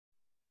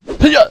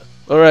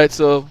Alright,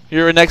 so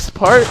here our next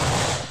part.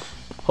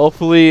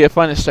 Hopefully I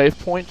find a save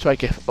point so I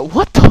can... Oh,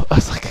 what the? I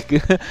was like,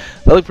 that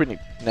looked pretty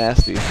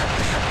nasty.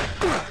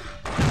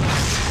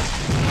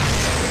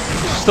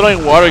 Just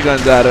throwing water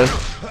guns at us.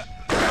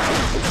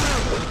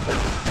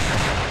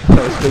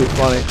 That was pretty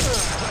funny.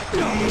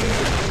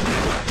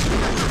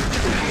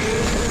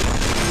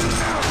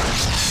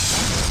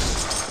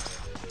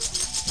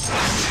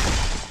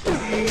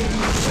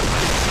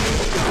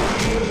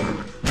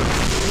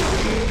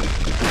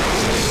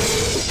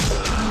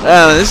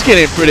 This is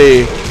getting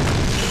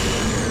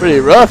pretty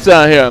rough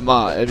down here,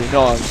 Ma, if you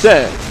know what I'm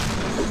saying.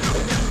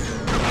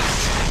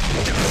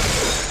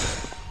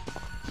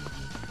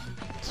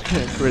 It's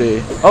getting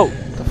pretty... Oh,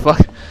 the fuck?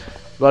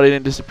 Body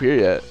didn't disappear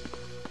yet.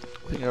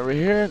 Nothing over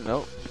here?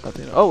 Nope.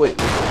 Nothing. Oh, wait.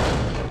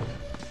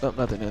 Nope,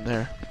 nothing in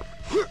there.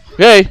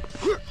 Okay!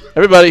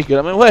 Everybody, get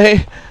out of my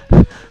way!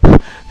 Get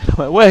out of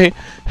my way!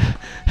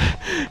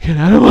 Get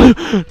out of my...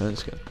 No, I'm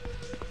just kidding.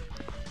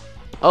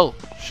 Oh,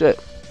 shit.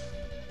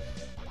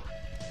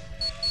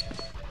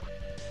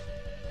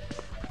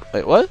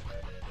 Wait, what?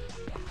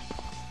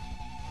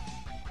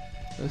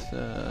 This,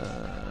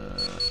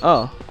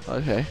 oh,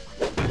 okay.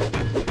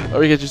 Or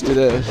we could just do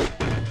this.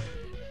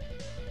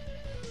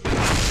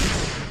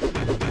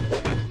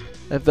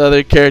 If the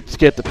other characters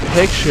get the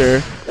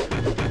picture,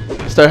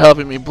 start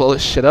helping me blow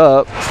this shit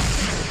up.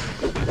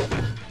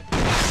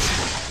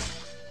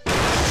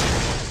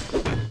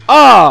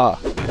 Ah!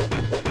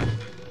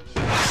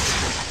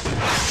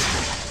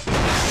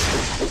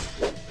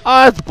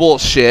 Ah, that's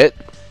bullshit.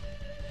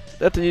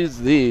 I have to use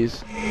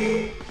these.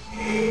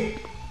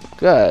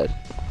 Good.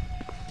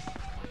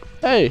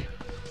 Hey,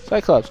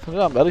 Cyclops, come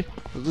on, buddy.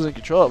 Let's losing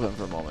control of him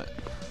for a moment.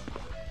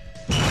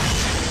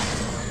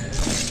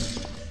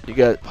 You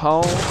got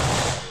home.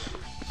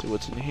 See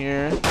what's in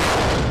here.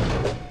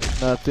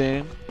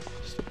 Nothing.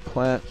 Just a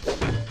plant.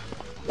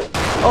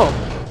 Oh,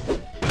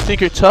 think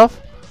you're tough?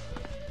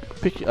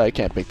 Pick. I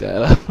can't pick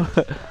that up.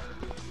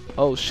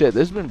 Oh shit,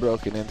 this has been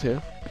broken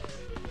into.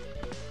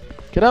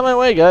 Get out of my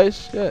way,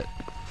 guys. Shit.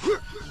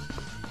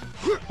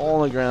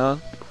 Hole on the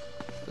ground.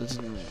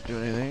 Doesn't do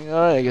anything.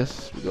 Alright, I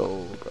guess we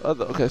go.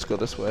 Okay, let's go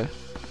this way.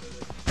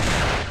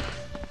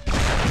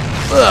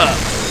 Ugh.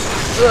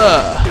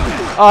 Ugh.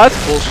 Oh, that's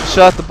bullshit.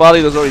 Shot the body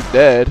that was already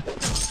dead.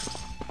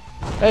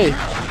 Hey,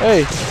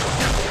 hey.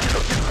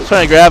 I was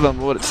trying to grab him.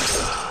 What?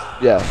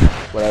 Yeah,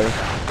 whatever.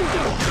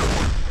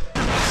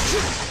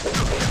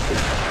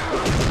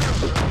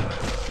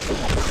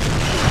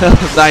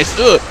 Nice.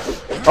 Ugh.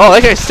 Oh,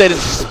 that guy stayed in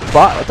the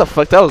spot. What the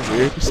fuck? That was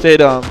weird. He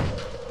stayed,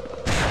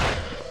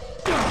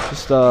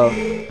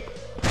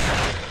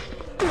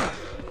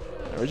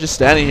 we're just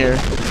standing here,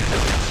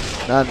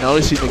 not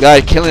noticing the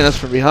guy killing us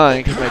from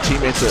behind because my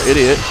teammates are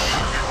idiots.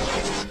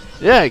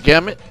 Yeah,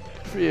 gammit.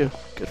 Good for you.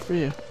 Good for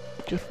you.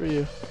 Good for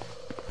you.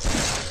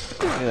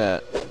 Look at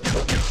that.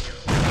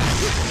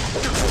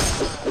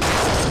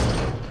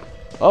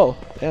 Oh,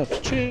 damn.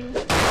 Cha-ching.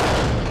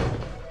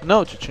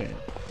 No, cha-ching.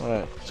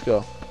 Alright, let's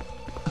go.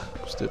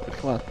 Stupid.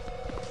 Come on.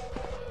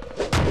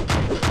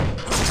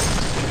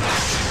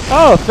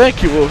 Oh,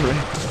 thank you, Wolverine.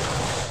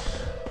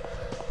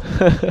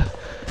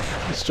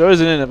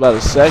 Destroys it in about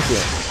a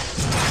second.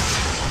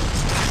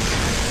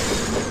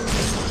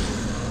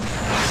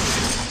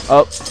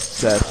 Oh,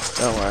 it's dead.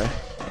 Don't worry.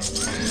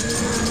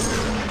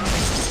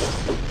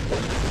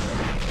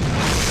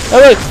 Oh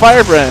look,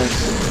 firebrands.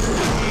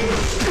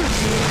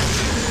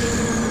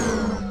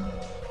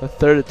 A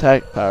third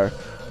attack power.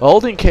 While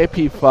holding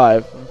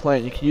KP5 when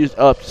playing, you can use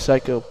up to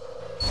psycho.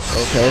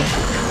 Okay.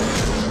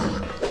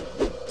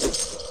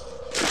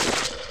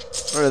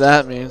 Whatever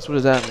that means. What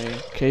does that mean?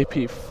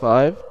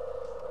 KP5?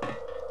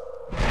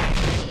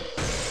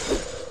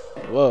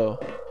 Whoa.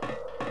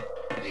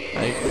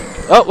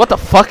 Oh, what the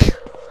fuck?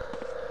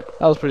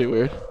 That was pretty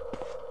weird.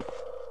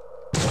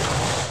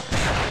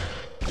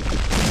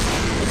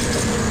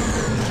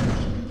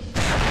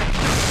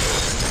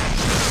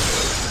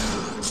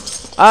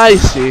 I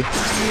see.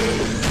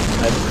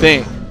 I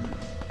think.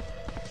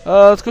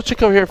 Let's go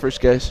check over here first,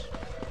 guys.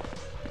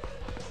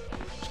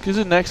 Let's get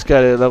the next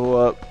guy to level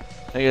up.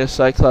 I guess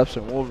Cyclops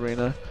and Wolverine.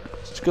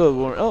 Let's go,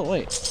 Wolverine. Oh,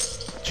 wait.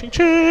 Ching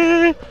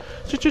ching!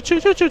 Ching ching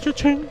ching ching ching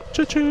ching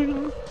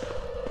ching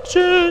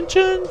ching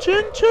ching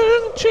ching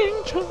ching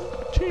ching ching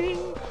ching.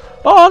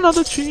 Oh,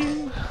 another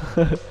ching!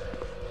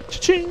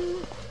 Ching!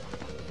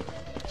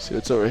 See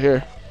what's over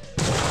here.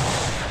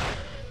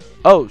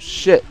 Oh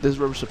shit! This is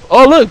where we're supposed.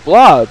 Oh look,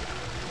 Blob!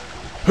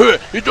 Huh,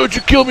 you thought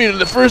you killed me in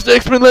the first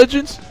X-Men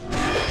Legends?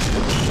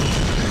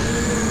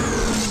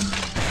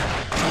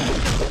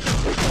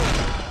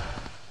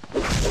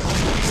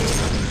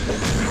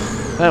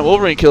 Man,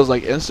 Wolverine kills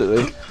like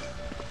instantly.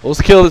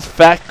 Let's kill this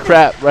fat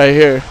crap right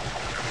here.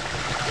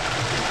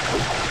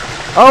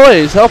 Oh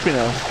wait, he's helping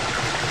us.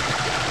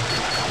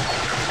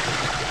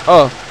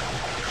 Oh,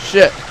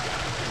 shit.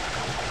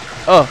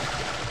 Oh.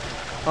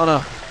 Oh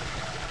no.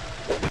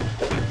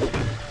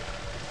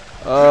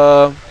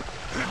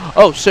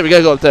 Oh shit, we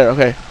gotta go up there.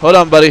 Okay, hold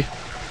on, buddy.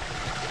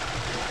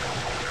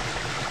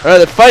 I'd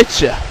rather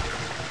fight ya.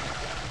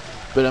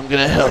 but I'm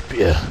gonna help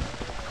you.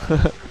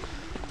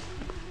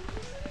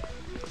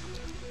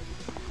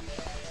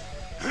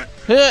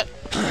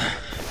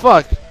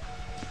 Fuck.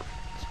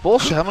 It's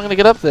bullshit. How am I gonna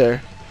get up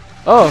there?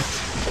 Oh.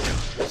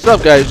 What's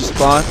up, guys? Just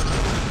spawned.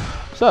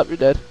 What's up? You're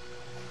dead.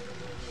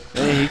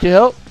 Hey, he can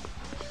help?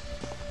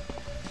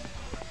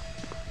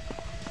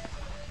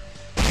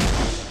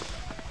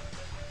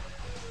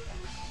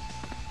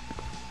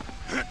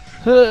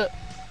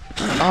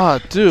 Ah,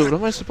 dude, what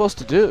am I supposed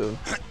to do?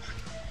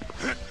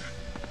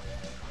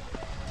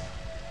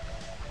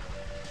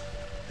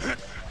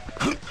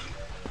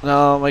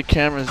 No, my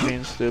camera's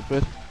being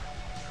stupid.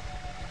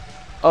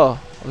 Oh,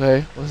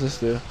 okay. What does this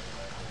do?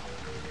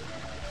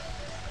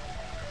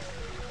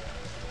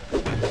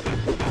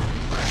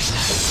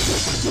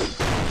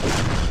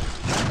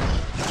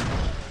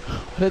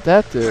 What did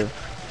that do?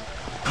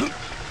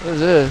 What is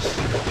this?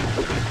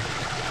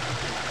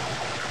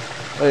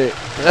 Wait,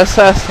 let's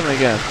ask him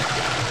again.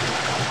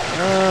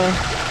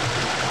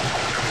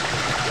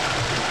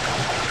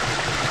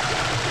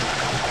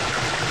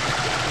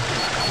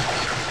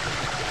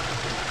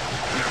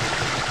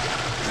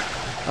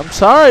 I'm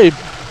sorry,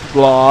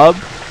 Blob.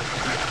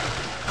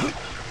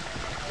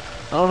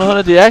 I don't know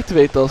how to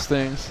deactivate those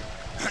things.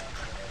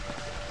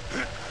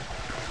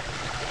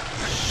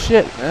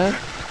 Shit, man.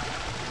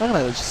 I'm not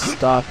gonna just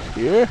stop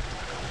here.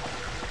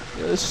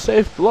 Yeah, let's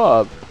save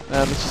Blob.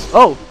 Man,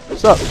 oh,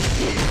 what's up?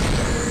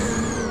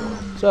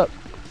 What's up?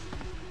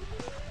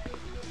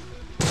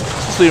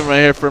 Just leave him right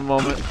here for a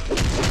moment.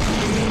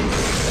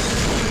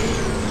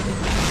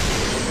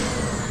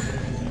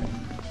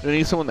 Do I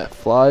need someone that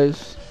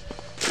flies?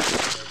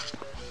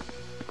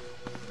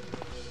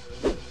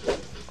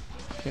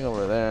 King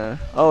over there.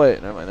 Oh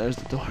wait, never mind. There's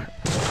the door.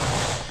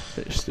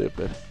 Pretty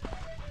stupid.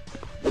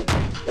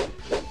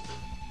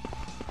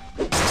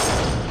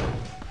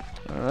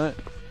 All right,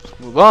 let's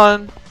move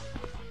on.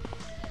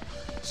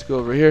 Let's go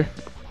over here.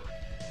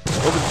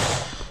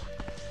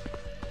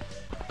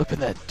 Open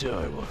that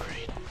door,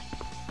 Wolverine.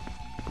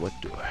 What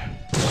door?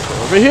 Let's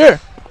go over here.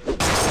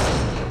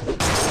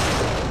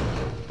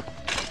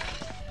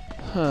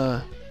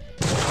 Huh.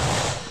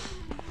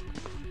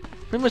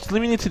 Pretty much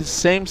leading me to the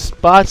same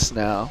spots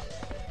now.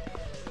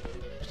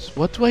 So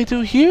what do I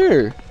do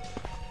here?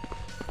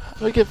 How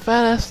do I get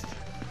fat ass?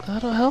 How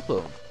do I help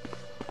him?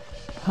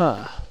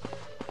 Huh.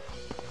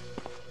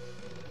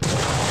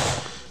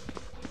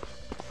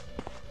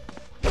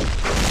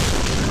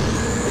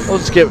 I'll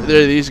just get rid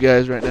of these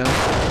guys right now.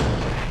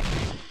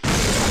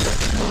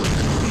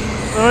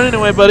 Alright,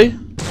 anyway, buddy.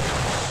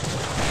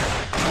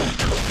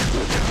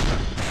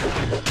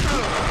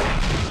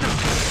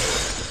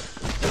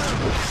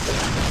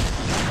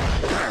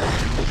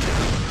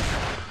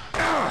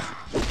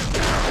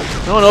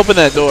 No one opened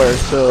that door,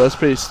 so that's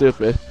pretty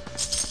stupid.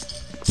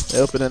 They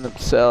open it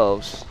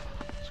themselves.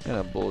 It's kind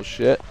of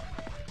bullshit.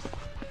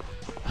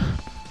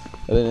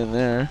 Get it in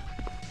there.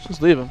 Let's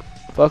just leave him.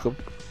 Fuck him.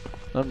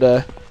 Let him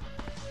die.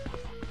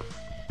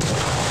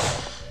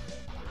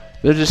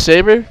 There's a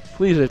saber?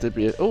 Please let there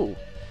be a. Oh.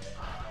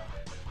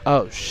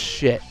 Oh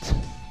shit.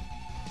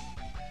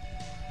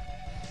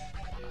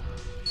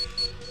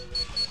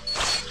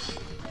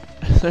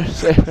 There's a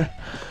saber.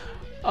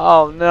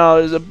 Oh no,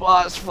 there's a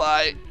boss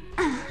fight.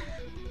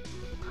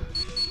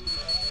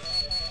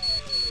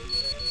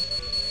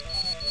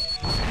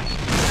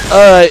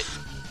 Alright.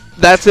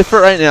 That's it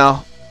for right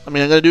now. I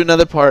mean, I'm gonna do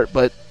another part,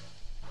 but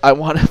I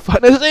want to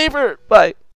find a saber. Bye.